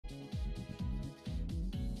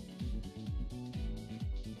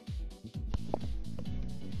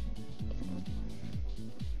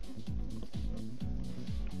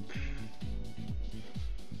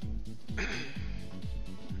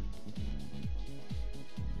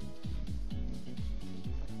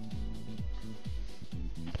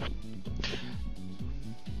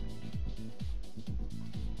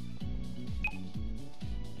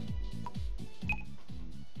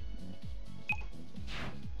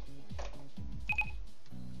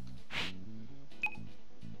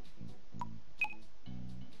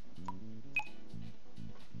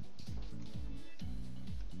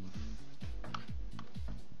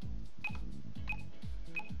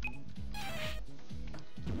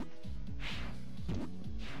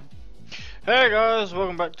Hey guys,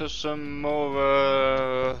 welcome back to some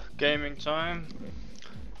more gaming time,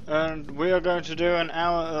 and we are going to do an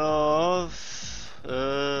hour of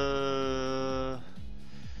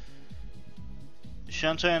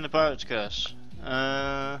Shantae and the Pirate's Curse.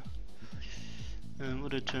 And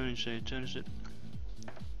what did Tony say? Tony said,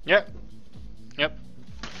 yep.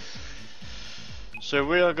 So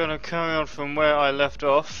we are going to carry on from where I left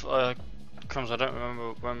off, because I don't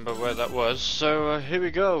remember where that was. So here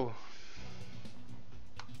we go.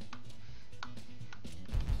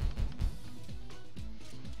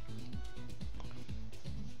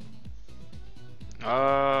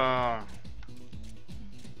 Ah.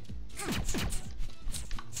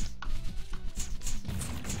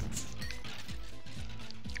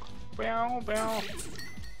 Bow, bow.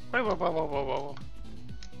 Whoa.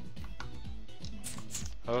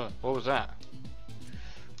 Oh, what was that?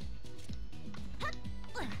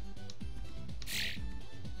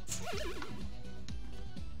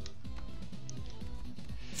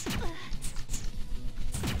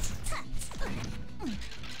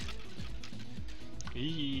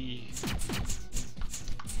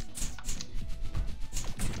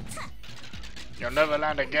 You'll never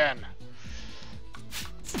land again.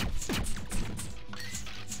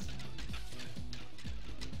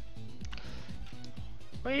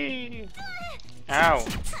 Whee! Ow!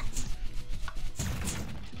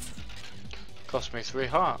 Cost me 3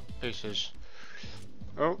 heart pieces.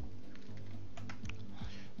 Oh.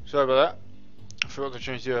 Sorry about that. I forgot to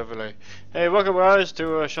change the overlay. Hey, welcome guys to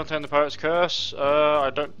Shantae and the Pirate's Curse. I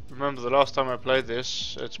don't remember the last time I played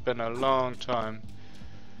this. It's been a long time.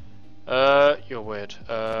 You're weird.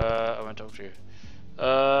 I won't talk to you.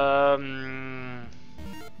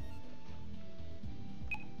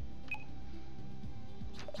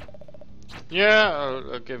 Yeah,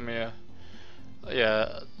 give me a...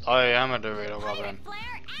 Yeah, I am a Dorito Robin.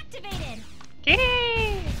 Flare activated.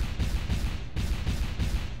 Yay!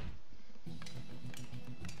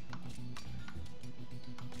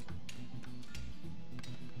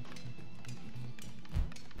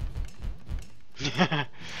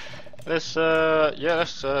 let's go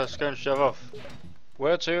and shove off.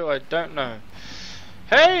 Where to? I don't know.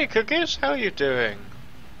 Hey, Cookies, how are you doing?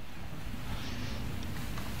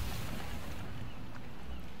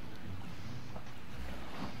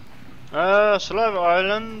 Saliva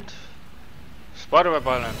Island, Spiderweb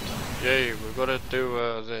Island. Yay, we've got to do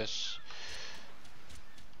this.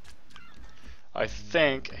 I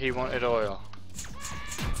think he wanted oil.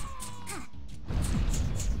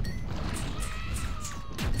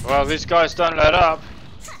 Well, these guys don't let up.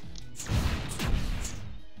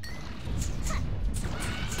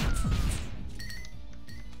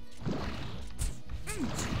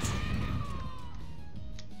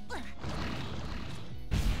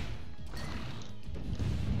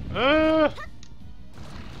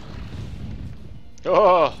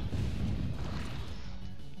 Oh!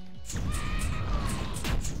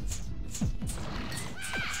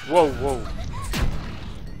 Whoa.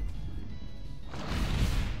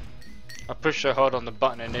 I pushed so hard on the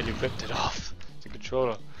button and nearly ripped it off the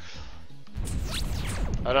controller.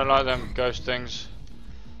 I don't like them ghost things.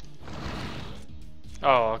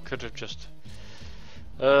 Oh, I could have just...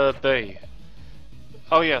 B.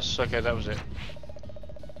 Oh yes, okay, that was it.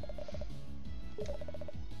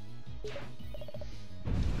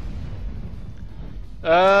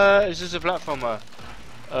 Is this a platformer?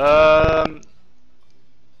 I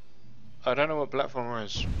don't know what platformer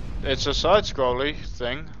is. It's a side-scrolly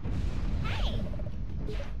thing.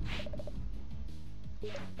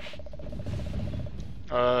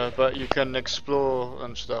 But you can explore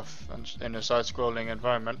and stuff in a side-scrolling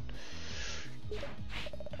environment.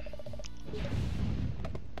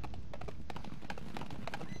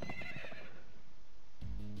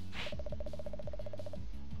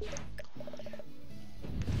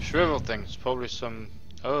 Shrivel things, probably some...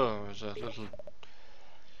 Oh, there's a little...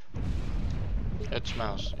 It's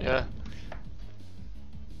mouse, yeah.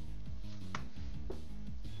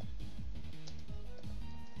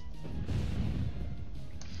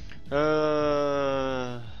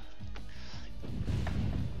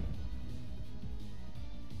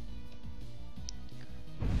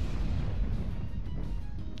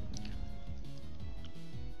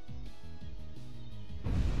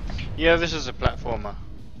 Yeah, this is a platformer.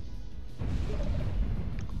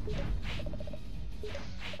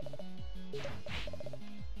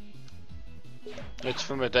 It's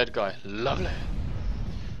from a dead guy. Lovely.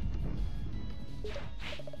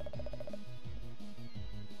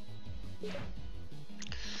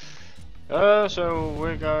 So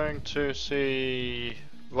we're going to see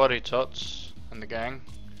Roddy Tots and the gang.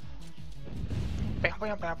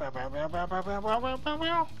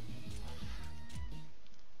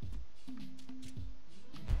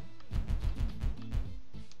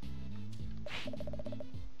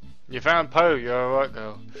 You found Poe, you're alright,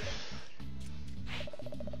 girl.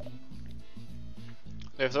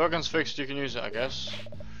 If the organ's fixed, you can use it, I guess.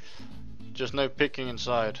 Just no picking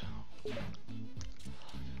inside.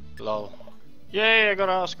 Lol. Yay, I got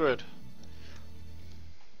an squid.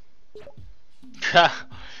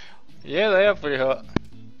 Yeah, they are pretty hot.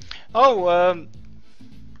 Oh,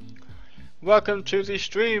 welcome to the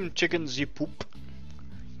stream, Chicken Z Poop.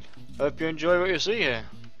 Hope you enjoy what you see here.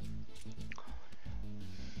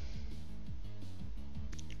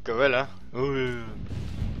 Gorilla. Ooh.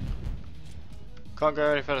 Can't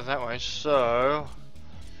go any further that way, so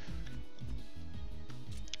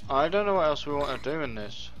I don't know what else we want to do in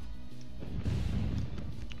this.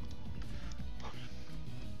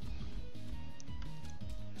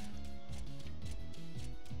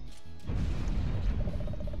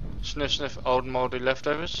 Sniff sniff old mouldy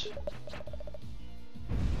leftovers.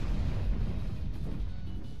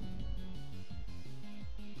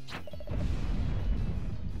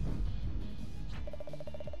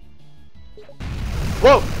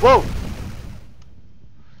 Whoa! Whoa!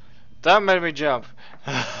 That made me jump.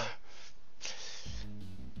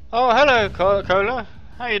 Oh, hello, Cola.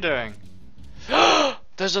 How you doing?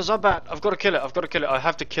 There's a Zubat. I've got to kill it. I've got to kill it. I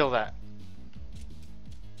have to kill that.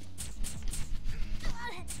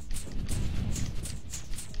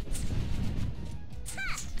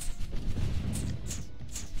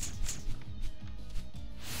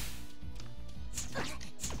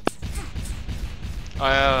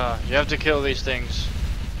 You have to kill these things.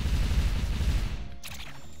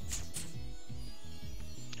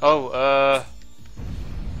 Oh,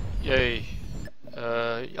 yay.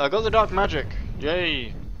 I got the dark magic.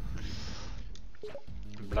 Yay.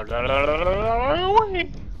 Blah, blah, blah, blah, blah, blah.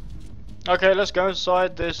 Okay, let's go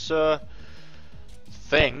inside this,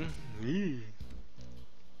 thing. Can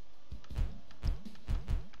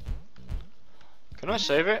I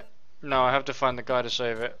save it? No, I have to find the guy to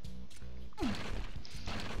save it.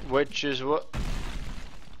 Which is what...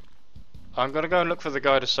 I'm gonna go and look for the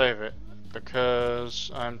guy to save it,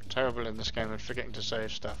 because I'm terrible in this game and forgetting to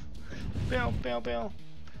save stuff. Bill, Bill, Bill.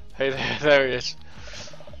 Hey, there he is.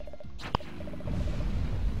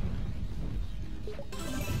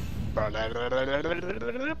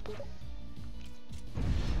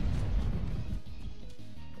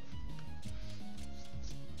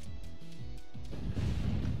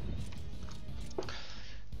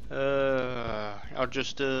 I'll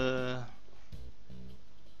just there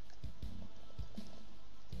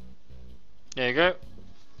you go.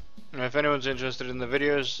 If anyone's interested in the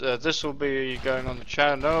videos, this will be going on the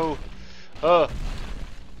channel. Oh,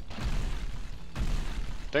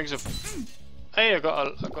 things have. Hey, I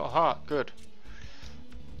got a heart. Good.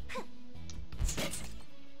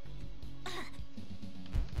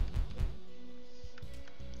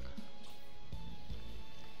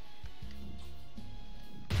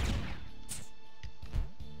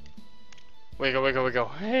 Wiggle, wiggle, wiggle.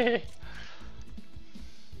 Hey.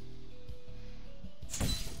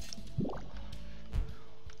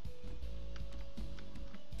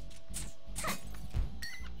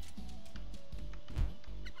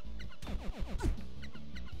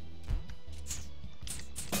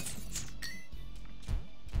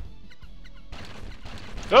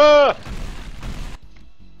 Ah!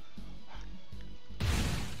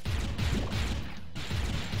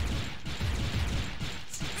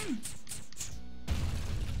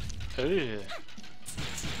 Ew.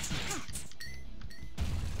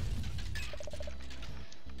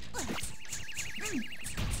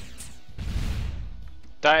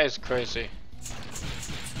 That is crazy.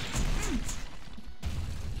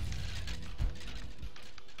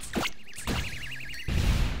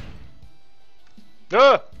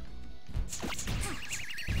 Ah!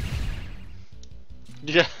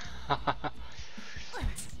 Yeah.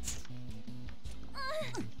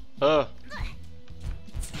 Oh.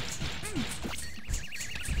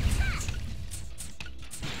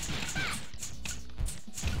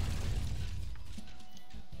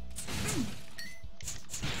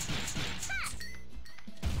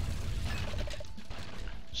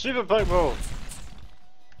 Super Pokeball!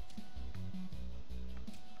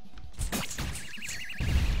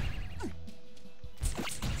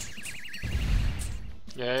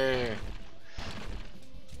 Yay!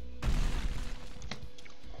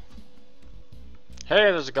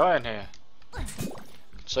 Hey, there's a guy in here.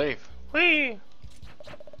 Save. Whee!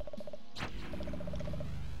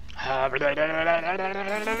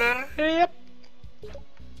 Yep.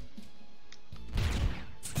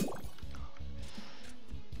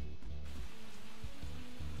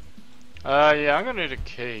 Yeah, I'm gonna need a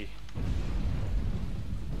key.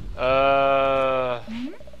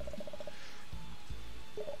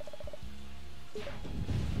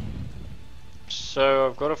 So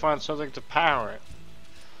I've got to find something to power it.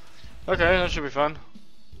 Okay, that should be fun.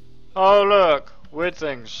 Oh look, weird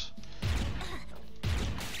things.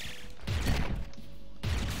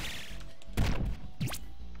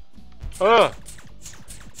 Oh!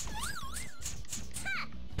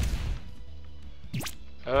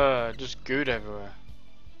 Just good everywhere.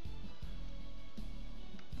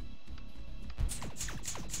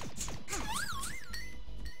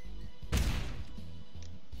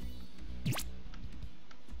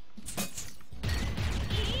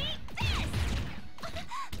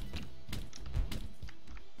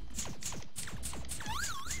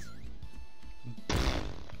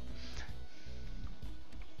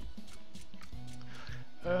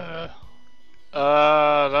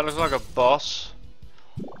 That looks like a boss.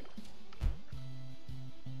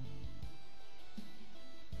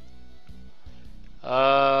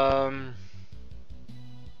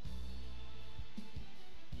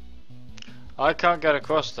 I can't get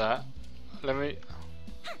across that. Let me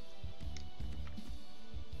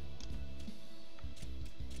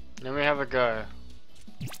have a go.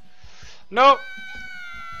 Nope!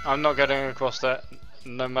 I'm not getting across that,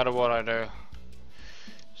 no matter what I do.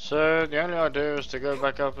 So the only idea is to go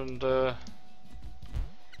back up and nope,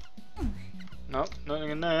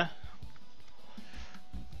 nothing in there.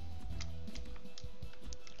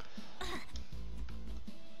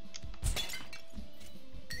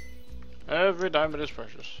 Every diamond is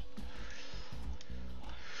precious.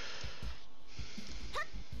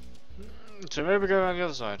 So maybe go around the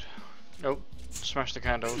other side. Nope. Smash the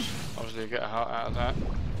candles. Obviously get a heart out of that.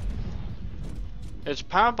 It's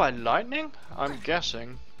powered by lightning? I'm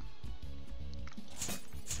guessing.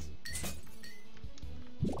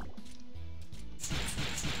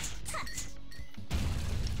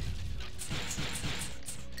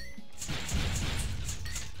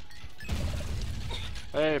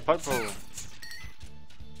 Hey, pipe ball.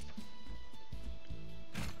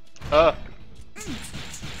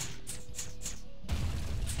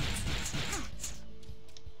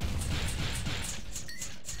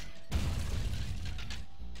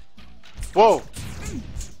 Whoa!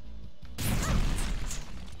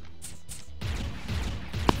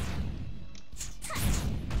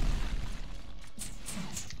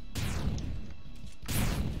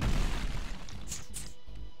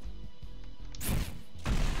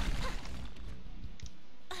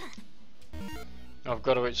 I've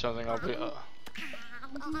got to eat something. I'll be.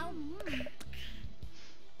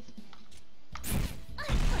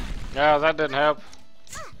 Yeah, that didn't help.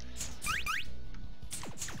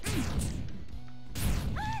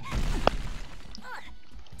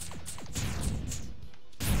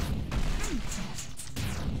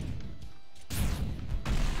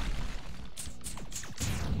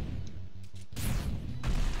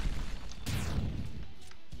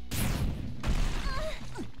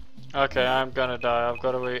 Okay, I'm gonna die. I've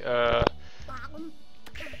got to eat.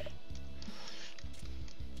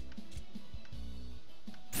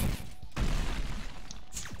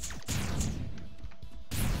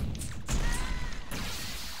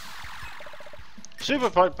 Super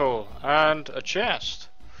pipe ball and a chest.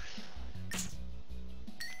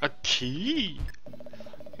 A key.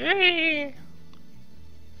 Yay!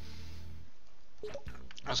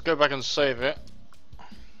 Let's go back and save it.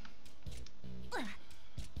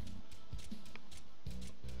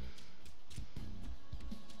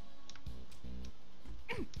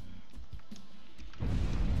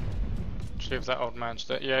 See if that old man's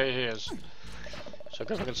there. Yeah, he is. So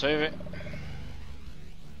go back and save it.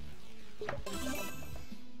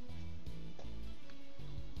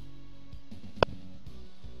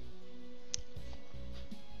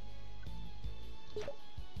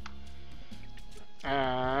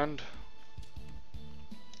 And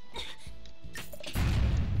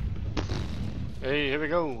hey, here we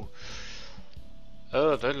go.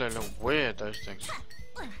 Oh, they look weird, those things.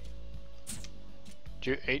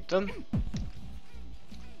 Do you eat them?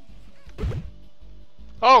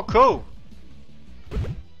 Oh, cool.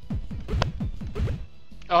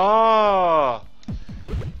 Ah,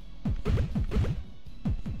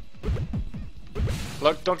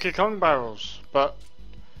 like Donkey Kong barrels, but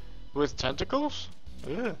with tentacles?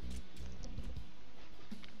 Yeah.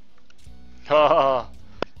 Ha ha.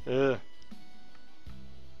 Yeah.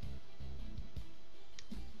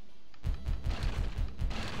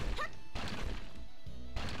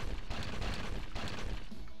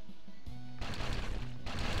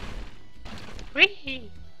 Whee!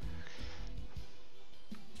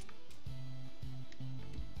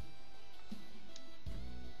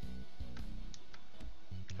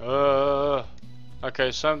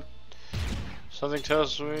 Okay, something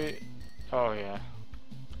tells me. Oh yeah.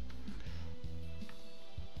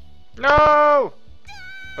 No!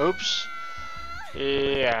 Oops.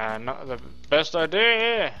 Yeah, not the best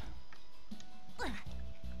idea.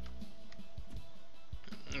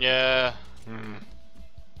 Yeah. Hmm.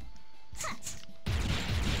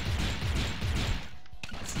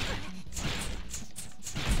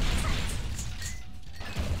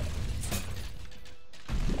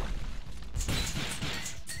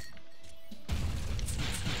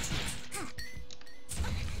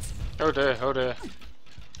 Oh dear, oh dear.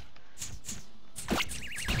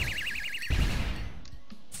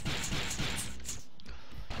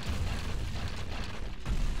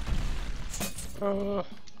 Uh.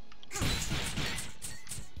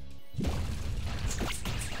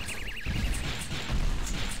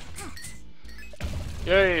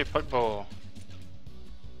 Yay, Pokeball.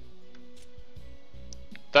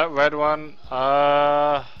 That red one,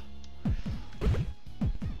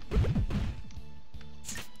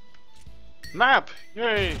 map!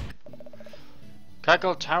 Yay!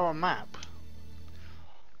 Kaggle Tower map.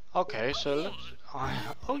 Okay, so let's.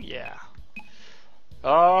 Oh yeah.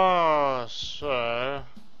 Oh, so.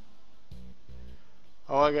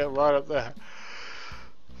 I want to get right up there.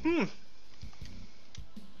 Hmm.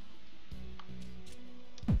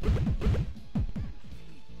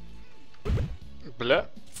 Blah.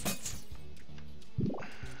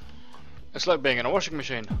 It's like being in a washing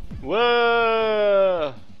machine.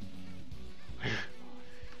 Whoa!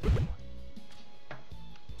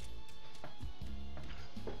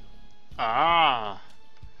 Ah.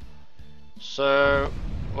 So,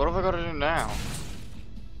 what have I got to do now?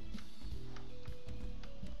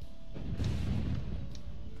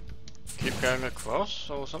 Keep going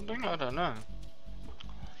across or something? I don't know.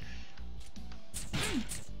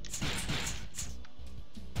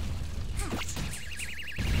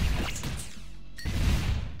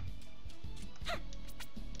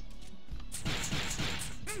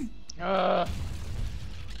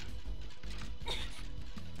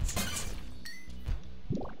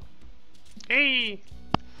 Hey!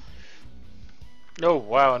 Oh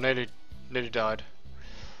wow, I nearly died.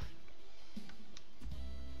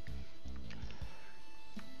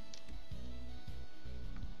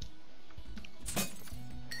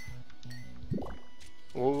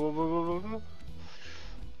 Whoa, whoa, whoa, whoa, whoa.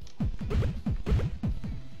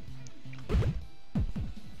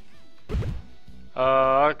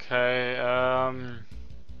 Okay,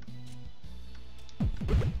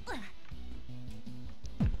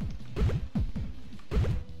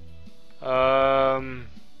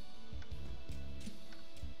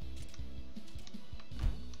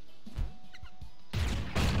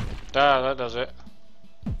 that does it.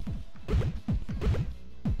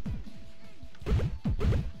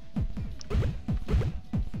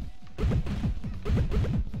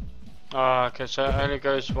 Ah, okay, so it only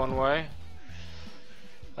goes one way.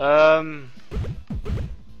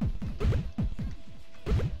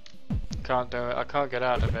 Can't do it. I can't get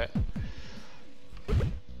out of it.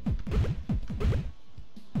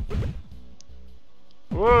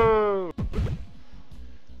 Whoa!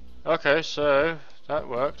 Okay, so that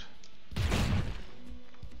worked.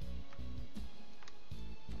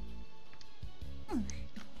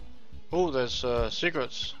 Oh, there's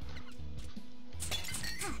secrets.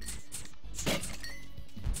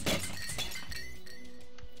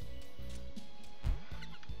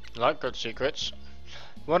 Like good secrets.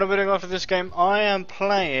 What am I doing after this game? I am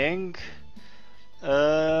playing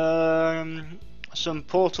some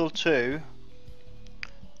Portal 2,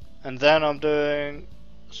 and then I'm doing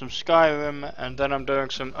some Skyrim, and then I'm doing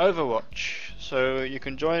some Overwatch. So you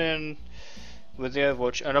can join in with the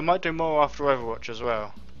Overwatch, and I might do more after Overwatch as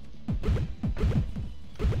well.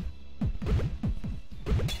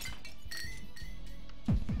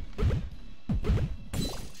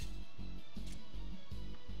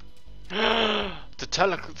 The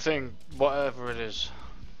telecom thing, whatever it is.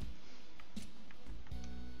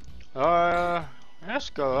 Let's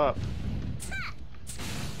go up.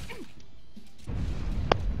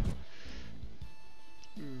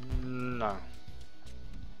 No.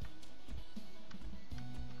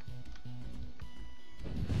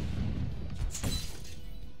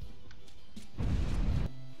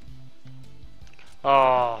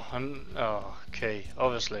 Oh, okay,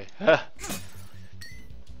 obviously.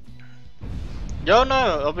 Yo, no,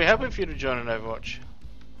 I'll be happy for you to join an Overwatch.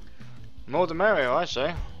 More the merrier, I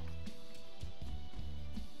say.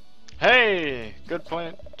 Hey, good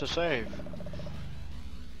point to save.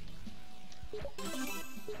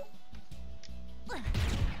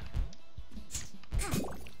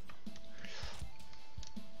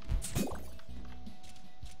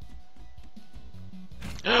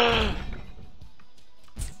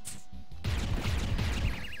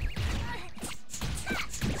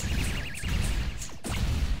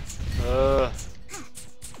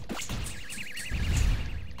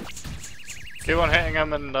 Keep on hitting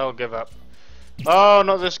them and they'll give up. Oh,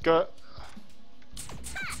 not this guy.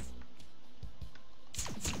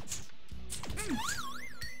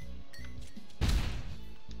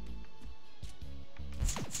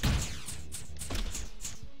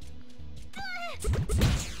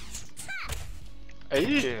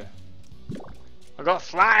 Hey, I got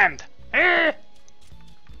slammed. Yeah.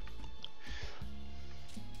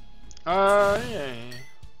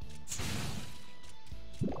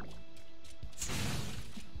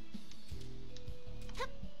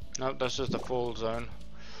 Nope, that's just the fall zone.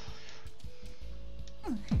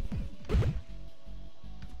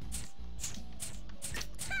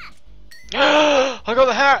 I got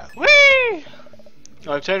the hat! Whee!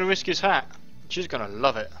 I obtained Whiskey's hat. She's gonna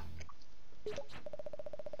love it.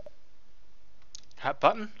 Hat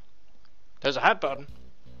button? There's a hat button.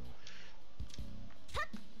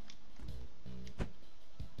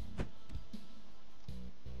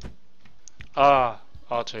 Ah,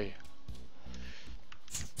 RT.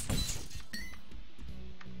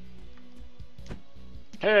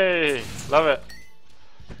 Hey, love it.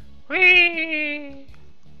 Whee!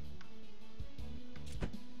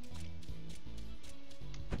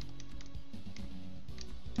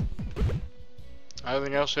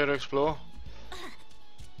 Anything else here to explore?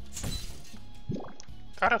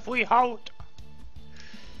 Got a free halt.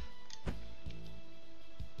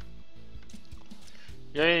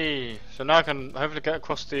 Yay! So now I can hopefully get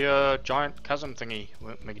across the giant chasm thingy,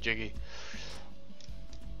 McJiggy.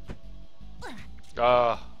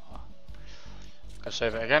 Let's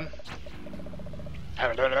save it again.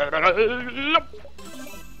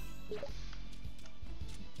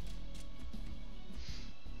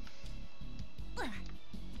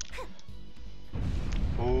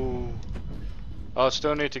 Ooh. I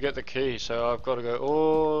still need to get the key, so I've got to go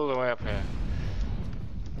all the way up here.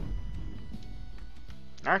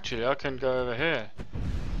 Actually, I can go over here.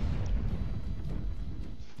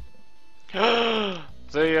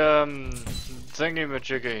 The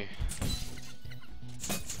thingy-majiggy.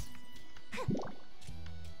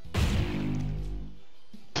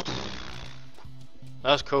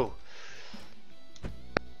 That's cool.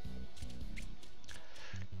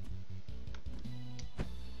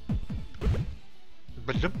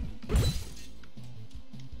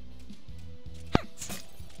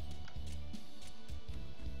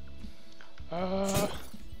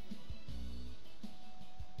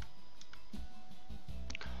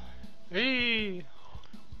 Eee.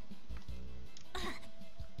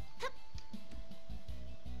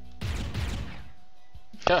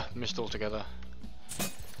 Yeah, missed altogether.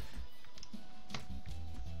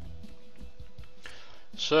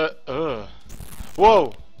 So,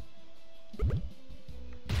 whoa!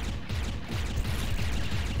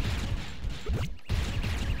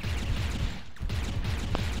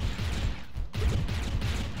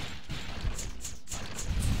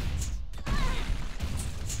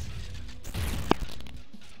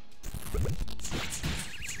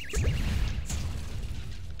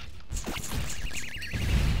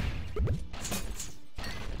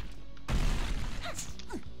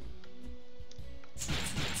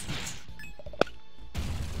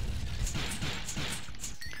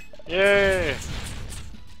 Yay!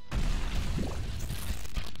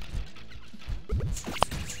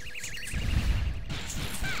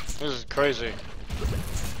 This is crazy.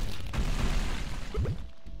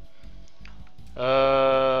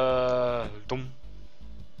 Dum.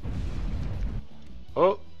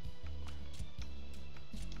 Oh.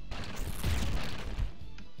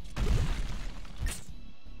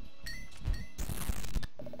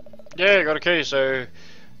 Yeah, got a key, so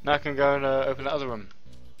now I can go and open the other room.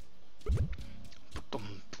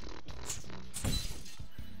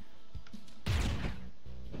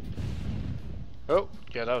 Oh,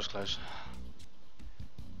 yeah, that was close.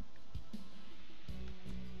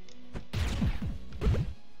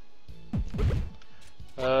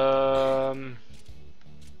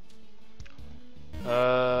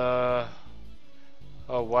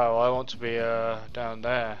 Oh wow, I want to be down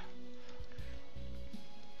there.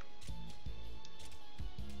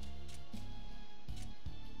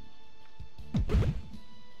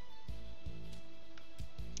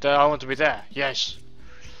 There, I want to be there. Yes.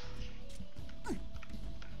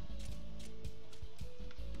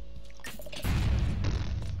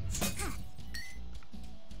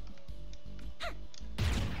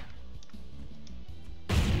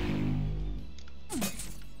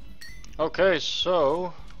 Okay,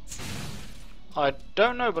 so I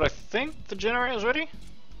don't know, but I think the generator's ready.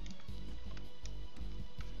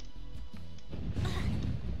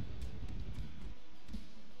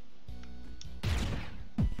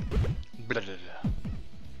 Blah, blah, blah.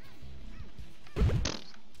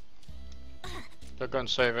 I'll go and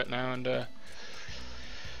save it now and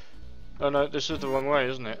oh no, this is the wrong way,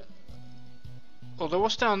 isn't it? Although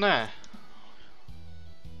what's down there?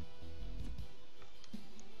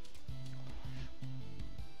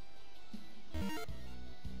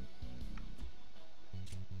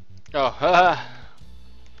 Oh, haha.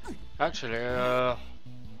 Actually, yeah,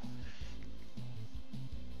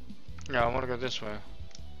 I want to go this way.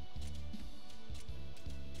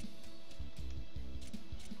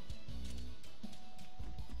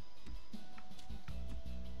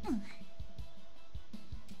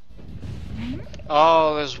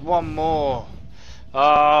 Oh, there's one more.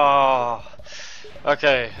 Ah,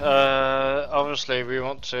 okay. Obviously we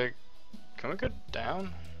want to. Can we go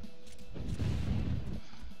down?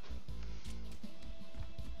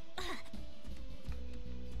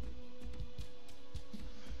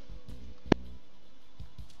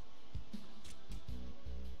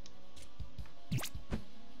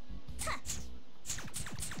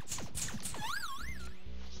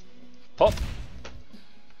 Pop.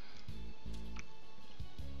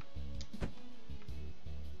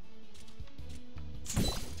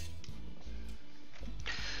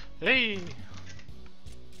 Hey.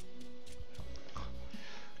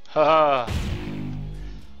 Haha.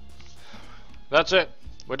 That's it.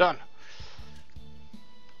 We're done.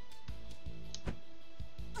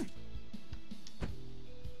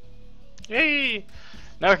 Yay!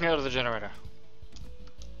 Now we can go to the generator.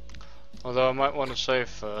 Although I might want to save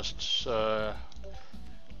first. No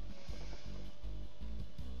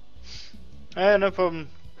problem.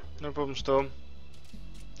 No problem, Storm.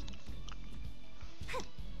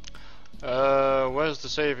 Where's the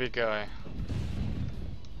savey guy?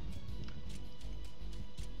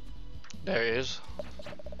 There he is.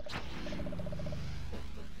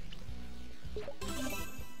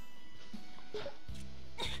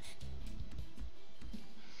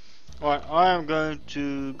 Right, I am going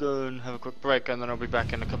to go and have a quick break and then I'll be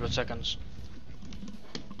back in a couple of seconds.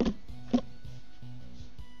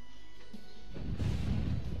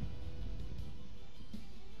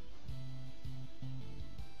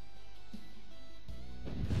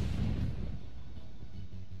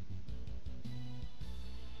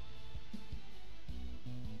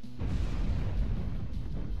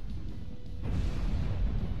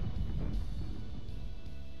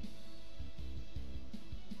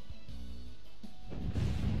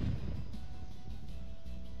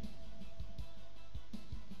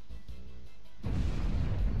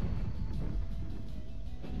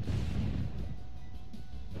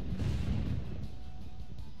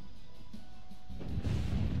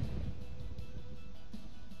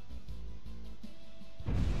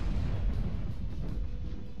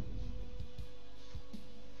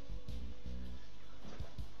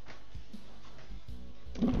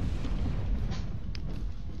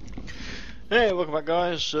 Hey, welcome back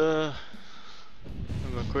guys. Have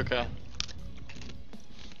a quick here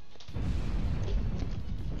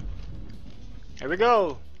we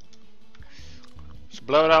go. Let's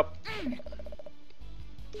blow it up.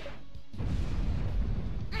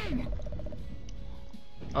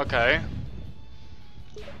 Okay.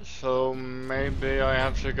 So maybe I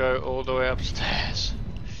have to go all the way upstairs.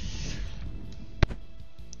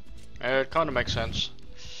 It kind of makes sense.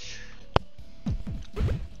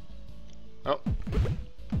 Oh.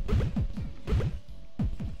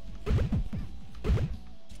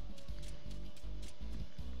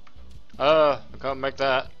 I can't make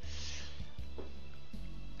that.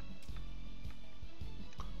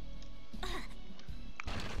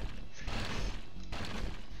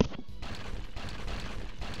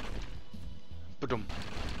 Ba-dum.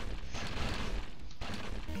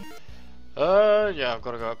 Yeah, I've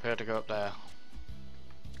got to go up here to go up there.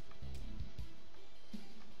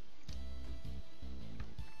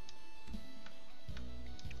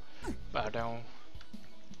 Bow down.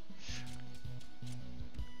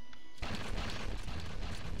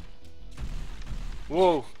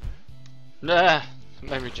 Whoa! Nah,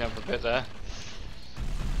 made me jump a bit there.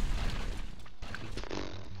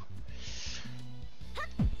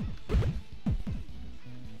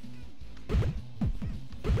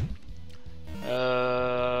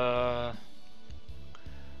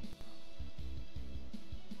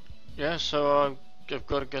 Yeah, so I've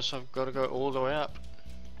got to guess I've got to go all the way up.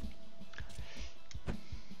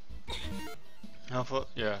 How far?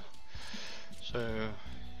 Yeah. So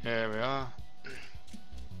here we are.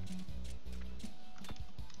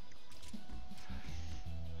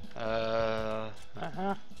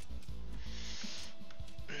 Uh-huh.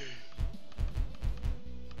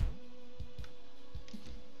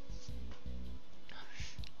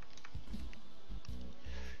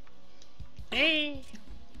 Hey.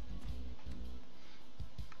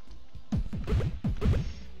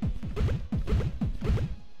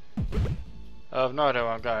 I have no idea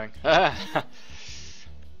where I'm going.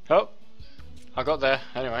 Oh, I got there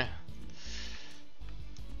anyway.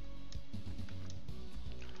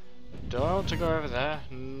 Do I want to go over there?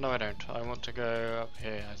 No, I don't. I want to go up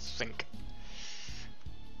here, I think.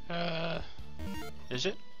 Is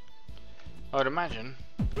it? I would imagine.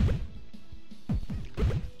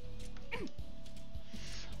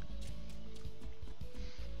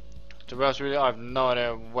 To be honest with you, I have no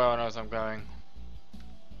idea where on earth I'm going.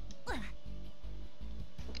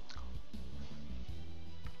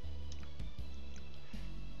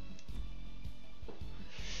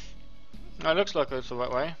 It looks like it's the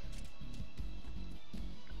right way.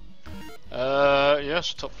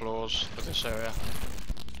 Yes, top floors for this area.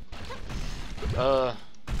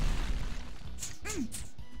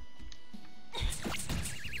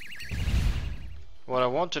 What I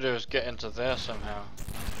want to do is get into there somehow.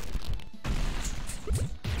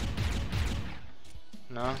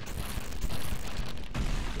 No?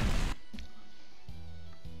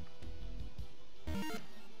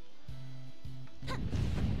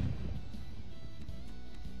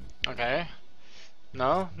 Okay.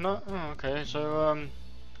 No? No? Oh, okay, so,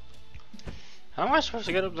 how am I supposed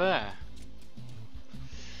to get up there?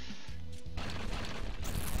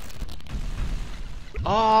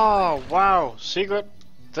 Oh, wow! Secret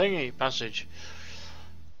thingy passage.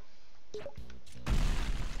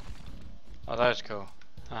 Oh, that's cool.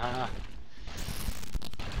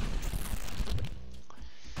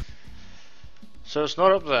 So it's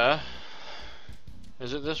not up there.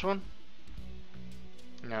 Is it this one?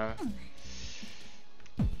 No.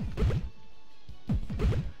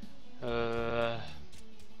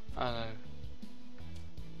 I don't know.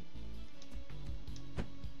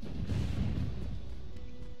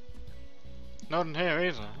 Not in here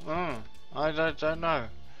either. Oh, I don't know.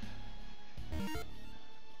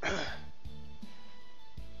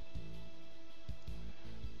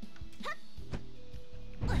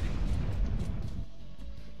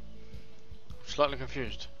 Slightly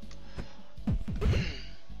confused.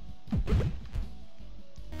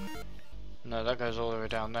 No, that goes all the way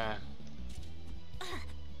down there.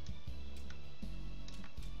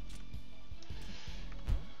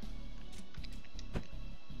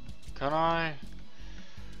 Can I?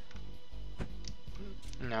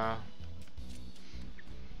 No.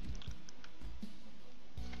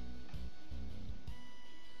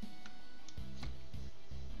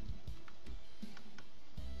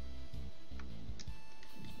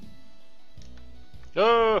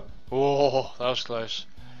 Oh! Oh, that was close.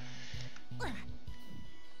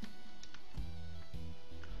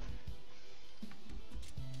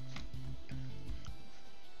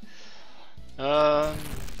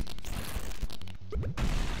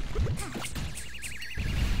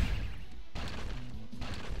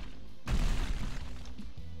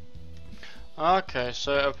 Okay,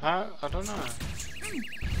 so apparently, I don't know.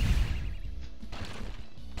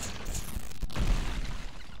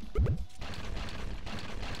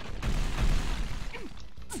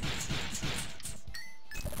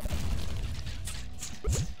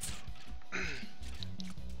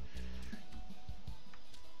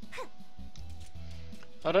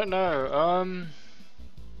 I don't know.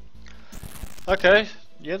 Okay,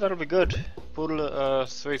 yeah, that'll be good. Portal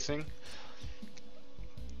 3 thing.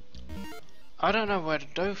 I don't know where to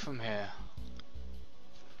go from here.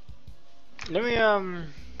 Let me have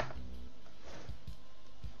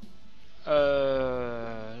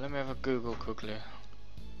a Google quickly.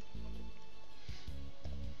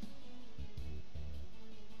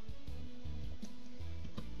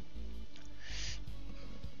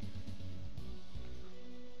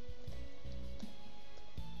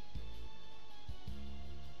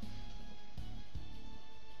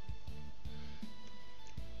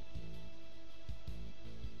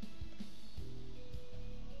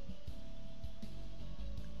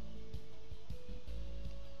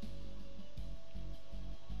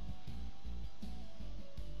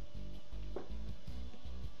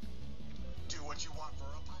 You want for a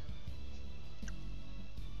pirate?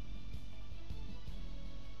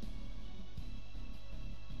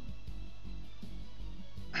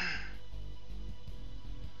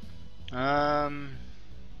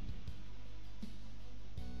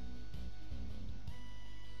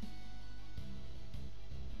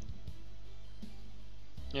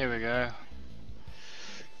 Here we go.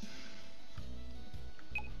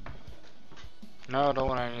 No, I don't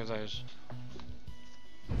want any of those.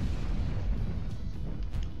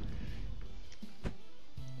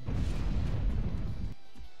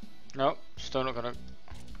 Nope, still not gonna.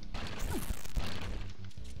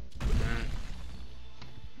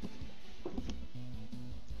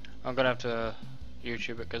 I'm gonna have to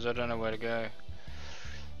YouTube it because I don't know where to go.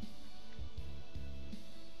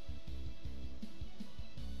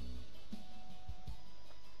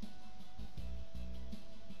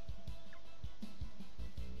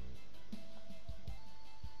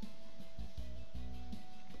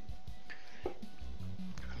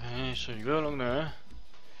 so you go along there.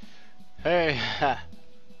 Hey! Ha.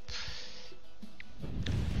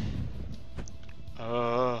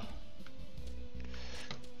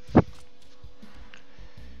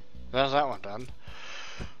 There's that one done.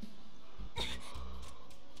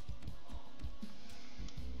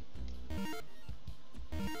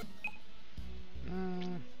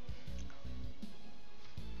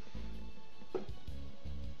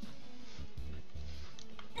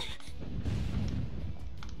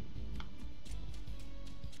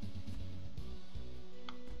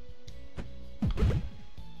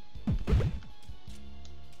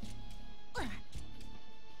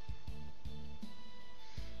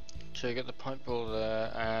 So you get the pipe ball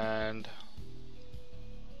there, and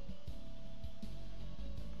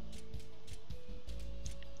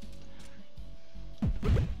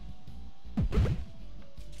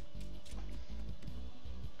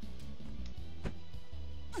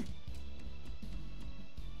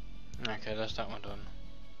okay, that's that one done.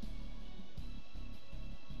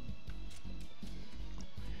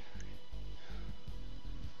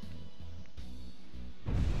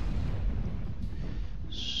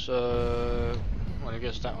 So, well, I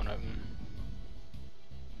guess that one open.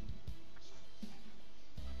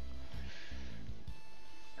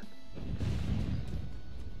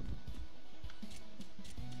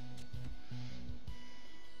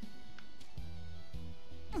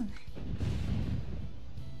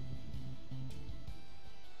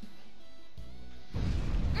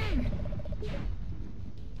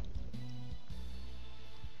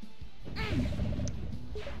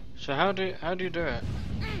 So how do you do it?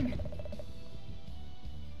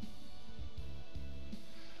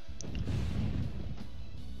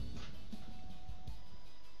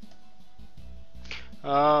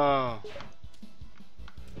 Oh.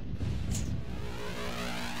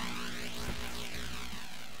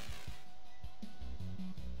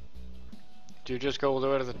 Do you just go all the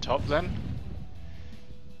way to the top then?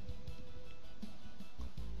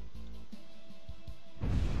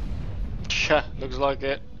 Yeah, looks like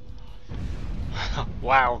it.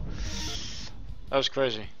 Wow. That was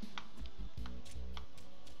crazy.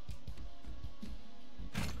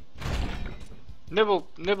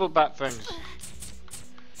 Nibble bat things.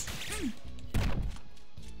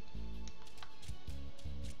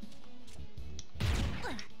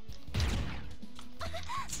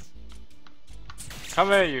 Come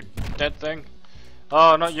here, you dead thing.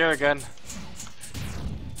 Oh, not you again.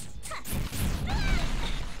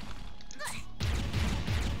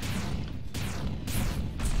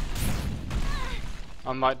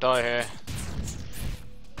 I might die here.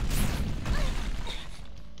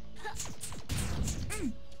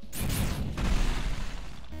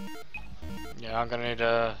 Yeah, I'm gonna need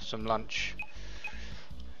some lunch.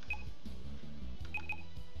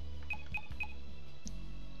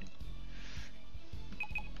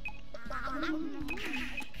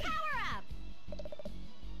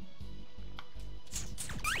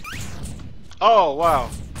 Oh wow.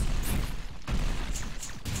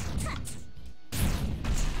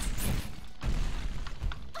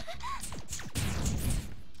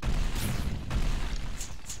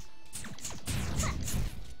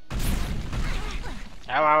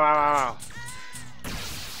 Ow, ow, ow, ow.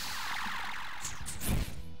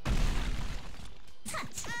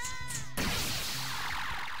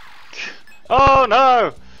 Oh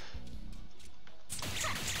no!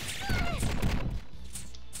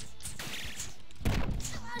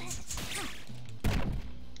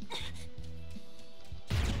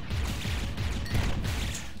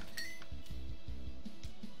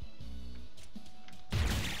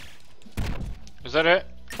 Is that it?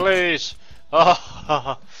 Please!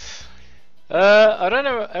 Oh! I don't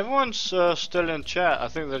know, everyone's still in chat. I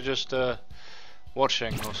think they're just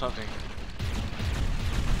watching or something.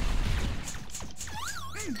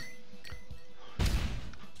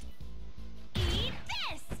 Eat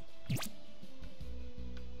this.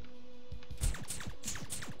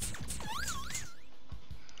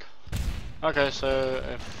 Okay, so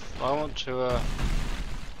if I want to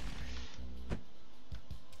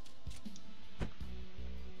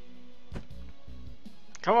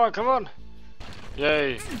come on, come on!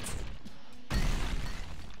 Yay!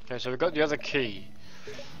 Okay, so we've got the other key.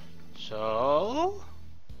 So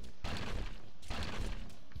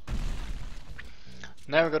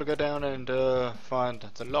now we've got to go down and find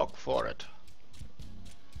the lock for it.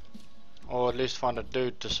 Or at least find a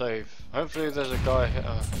dude to save. Hopefully there's a guy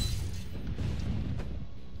here.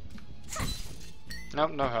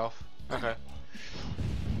 Nope, no health. Okay.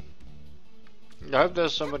 I hope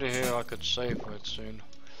there's somebody here I could save with soon.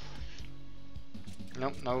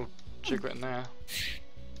 Nope, no secret in there.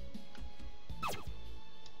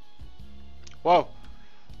 Whoa!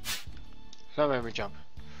 That made me jump.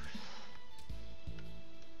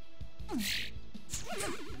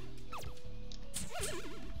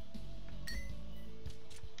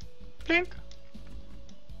 Blink.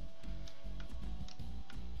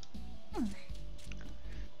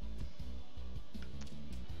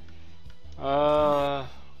 Oh.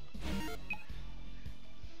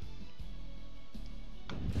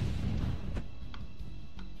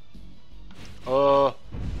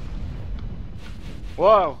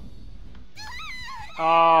 Whoa.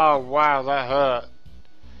 Oh, wow, that hurt.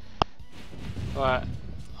 Right.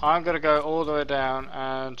 I'm gonna go all the way down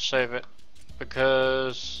and save it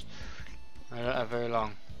because I don't have very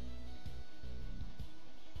long.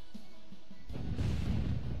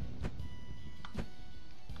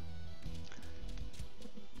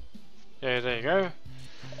 Yeah, there you go.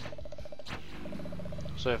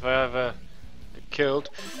 So if I ever get killed,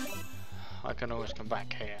 I can always come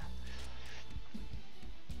back here.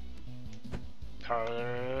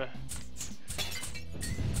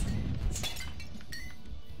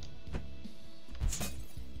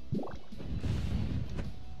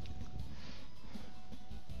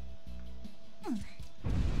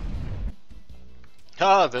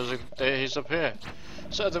 Ah, he's up here.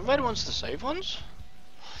 So are the red ones the safe ones?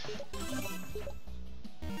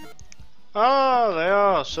 Oh, they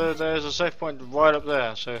are. So there's a safe point right up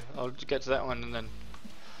there. So I'll get to that one and then.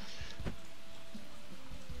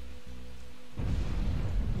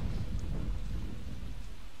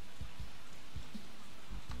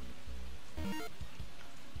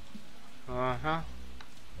 Uh-huh.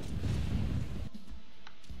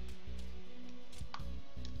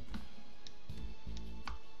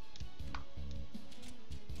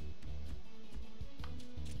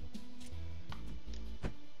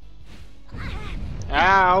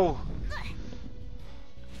 Ow!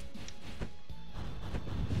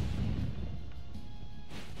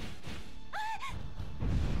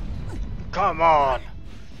 Come on!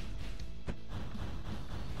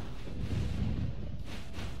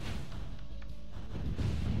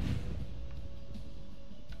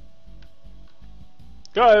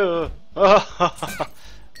 Go! I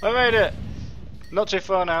made it! Not too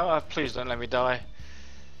far now. Please don't let me die.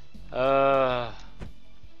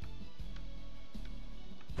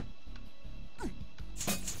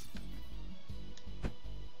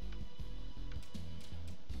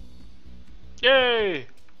 Yay!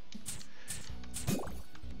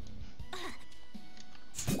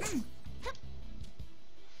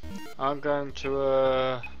 I'm going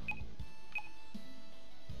to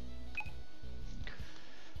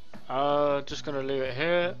just gonna leave it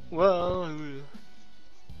here. Well,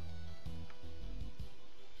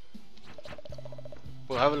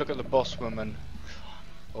 we'll have a look at the boss woman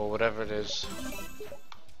or whatever it is.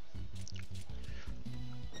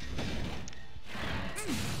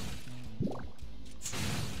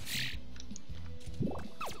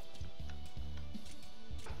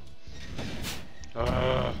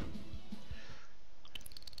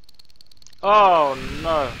 Oh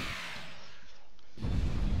no!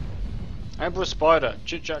 Emperor Spider,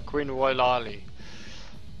 Chit Chat Queen Wailali.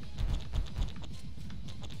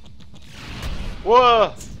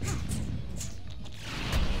 Whoa!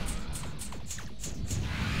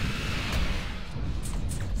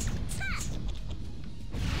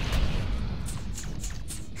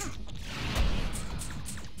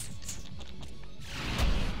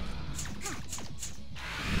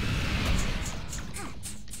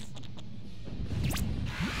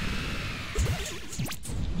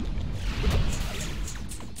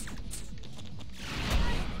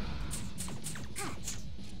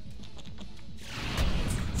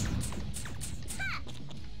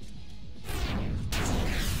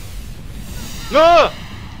 No!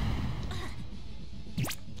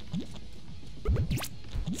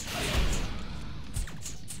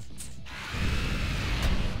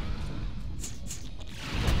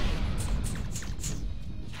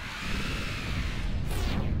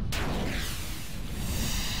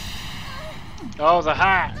 Oh, the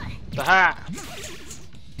hat! The hat!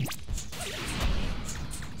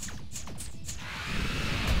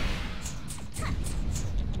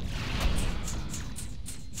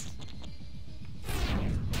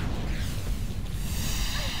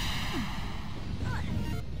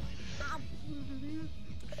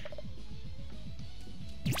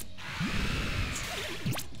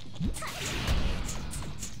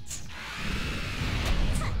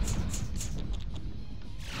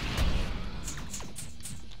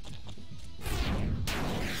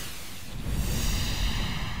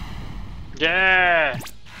 Yeah!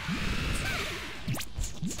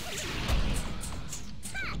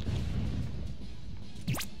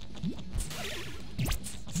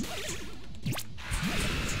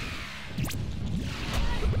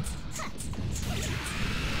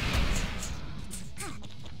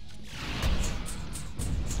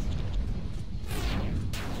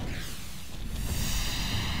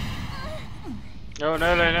 Oh,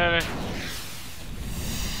 no, no, no, no.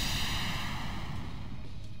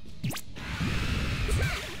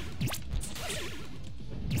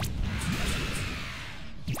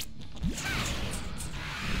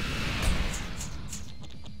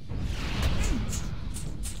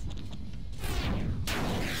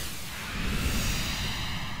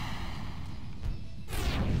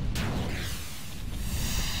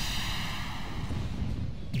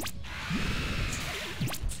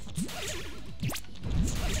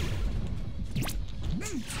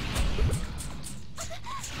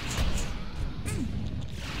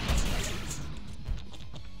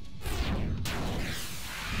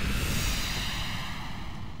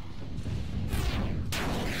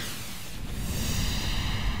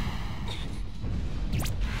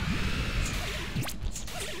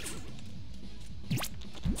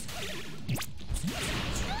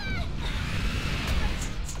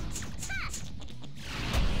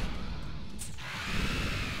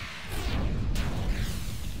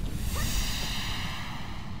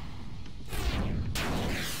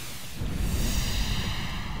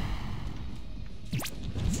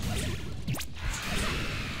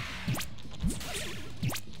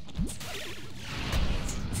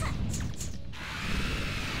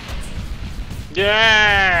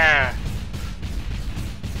 Yeah!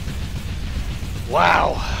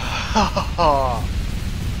 Wow!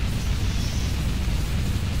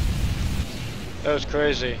 That was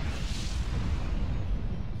crazy.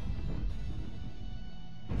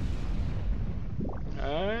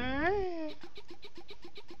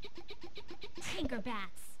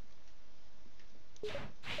 Tinkerbats.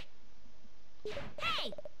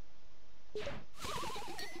 Hey!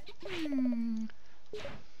 Hmm.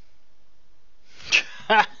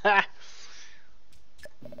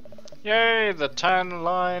 Yay, the Tan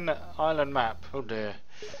Line Island map. Oh dear.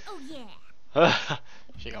 Oh yeah.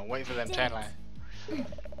 She gonna wait for them tan line.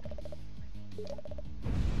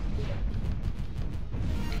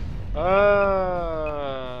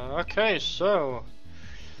 Okay, so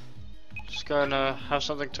just gonna have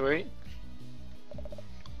something to eat.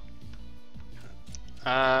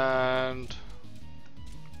 And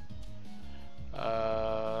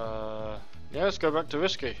yeah, let's go back to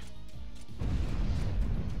whiskey.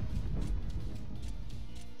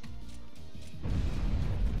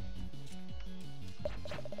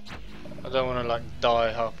 I don't want to like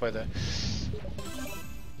die halfway there.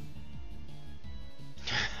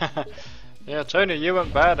 Yeah, Tony, you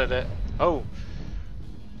weren't bad at it. Oh.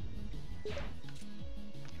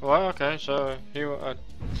 Well, okay, so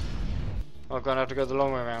I'm gonna have to go the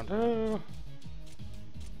long way around. Oh.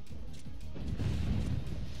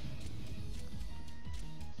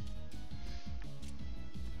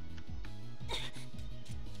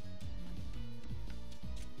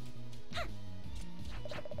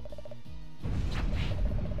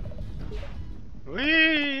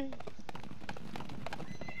 Whee!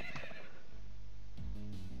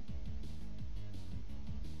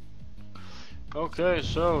 Okay,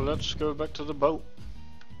 so let's go back to the boat.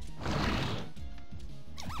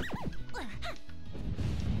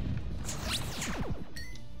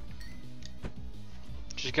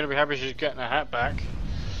 She's gonna be happy she's getting her hat back.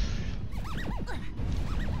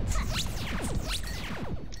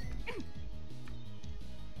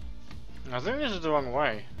 I think this is the wrong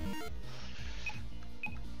way.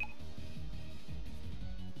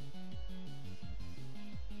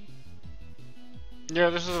 Yeah,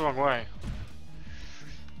 this is the wrong way.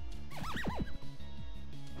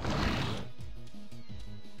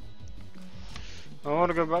 I want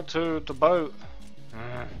to go back to the boat.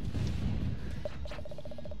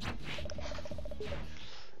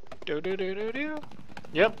 Do do do do do.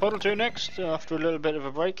 Yep, Portal 2 next after a little bit of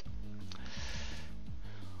a break.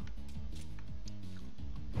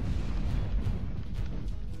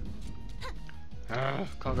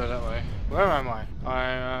 Can't go that way. Where am I? I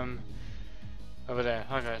am over there.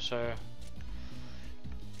 Okay, so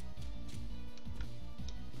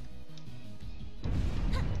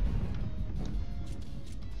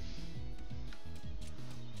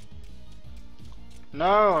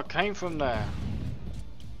no, I came from there.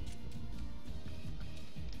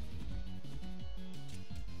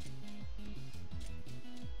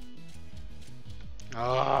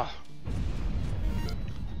 Ah.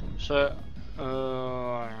 So,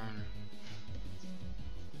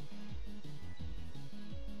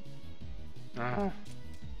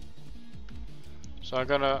 so I'm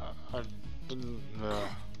gonna.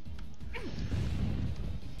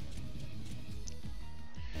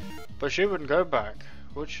 But she wouldn't go back,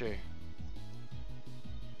 would she?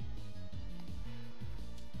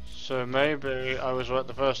 So maybe I was right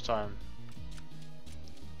the first time.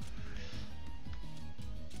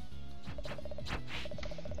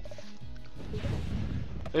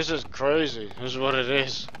 This is crazy. This is what it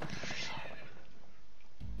is.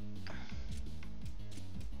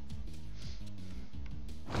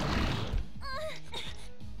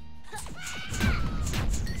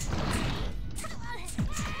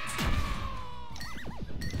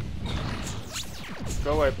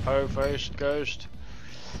 Go away, po-faced ghost.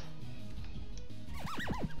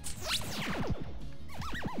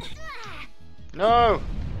 No!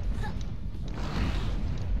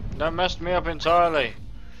 That messed me up entirely.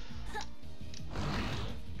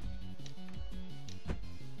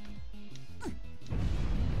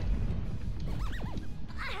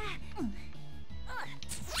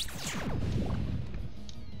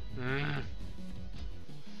 Mm.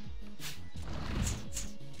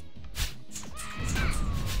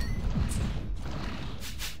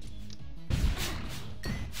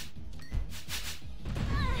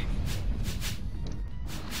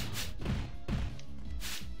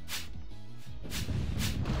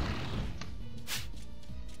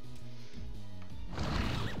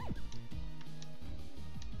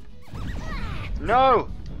 No!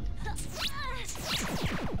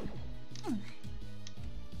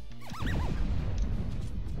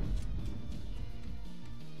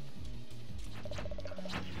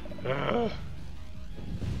 Ugh.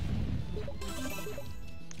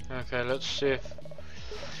 Okay, let's see if...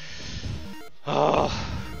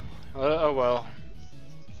 oh well.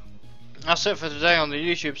 That's it for today on the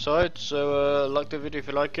YouTube side, so like the video if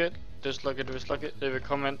you like it, dislike it if you dislike it, leave a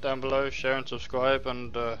comment down below, share and subscribe,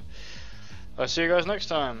 and I'll see you guys next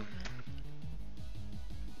time.